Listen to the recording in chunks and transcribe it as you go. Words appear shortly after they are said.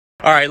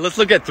All right, let's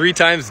look at 3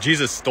 times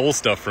Jesus stole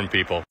stuff from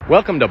people.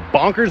 Welcome to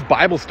Bonkers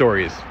Bible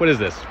Stories. What is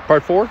this,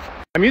 part 4?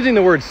 I'm using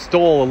the word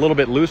stole a little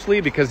bit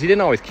loosely because he didn't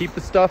always keep the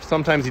stuff.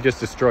 Sometimes he just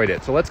destroyed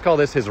it. So let's call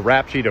this his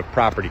rap sheet of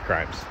property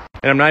crimes.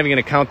 And I'm not even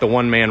going to count the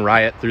one-man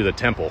riot through the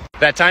temple.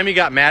 That time he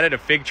got mad at a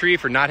fig tree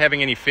for not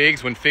having any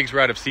figs when figs were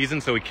out of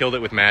season, so he killed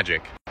it with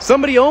magic.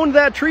 Somebody owned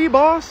that tree,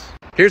 boss.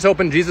 Here's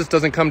hoping Jesus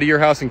doesn't come to your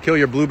house and kill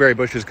your blueberry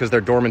bushes because they're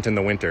dormant in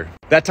the winter.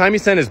 That time he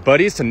sent his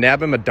buddies to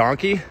nab him a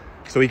donkey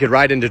so he could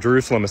ride into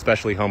Jerusalem,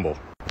 especially humble.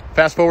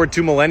 Fast forward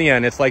to millennia,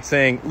 and it's like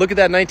saying, look at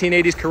that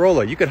 1980s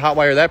Corolla. You could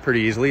hotwire that pretty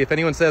easily. If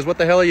anyone says, what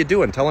the hell are you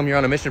doing? Tell them you're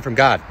on a mission from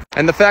God.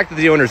 And the fact that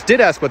the owners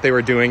did ask what they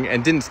were doing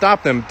and didn't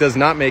stop them does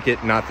not make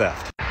it not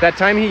theft. That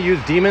time he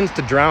used demons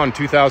to drown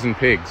 2,000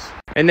 pigs.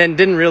 And then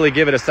didn't really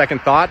give it a second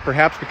thought,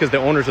 perhaps because the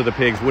owners of the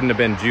pigs wouldn't have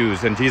been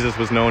Jews, and Jesus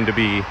was known to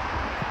be,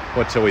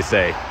 what shall we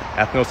say,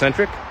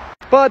 ethnocentric?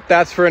 But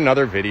that's for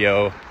another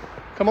video.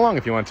 Come along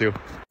if you want to.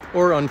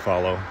 Or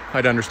unfollow.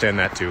 I'd understand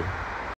that too.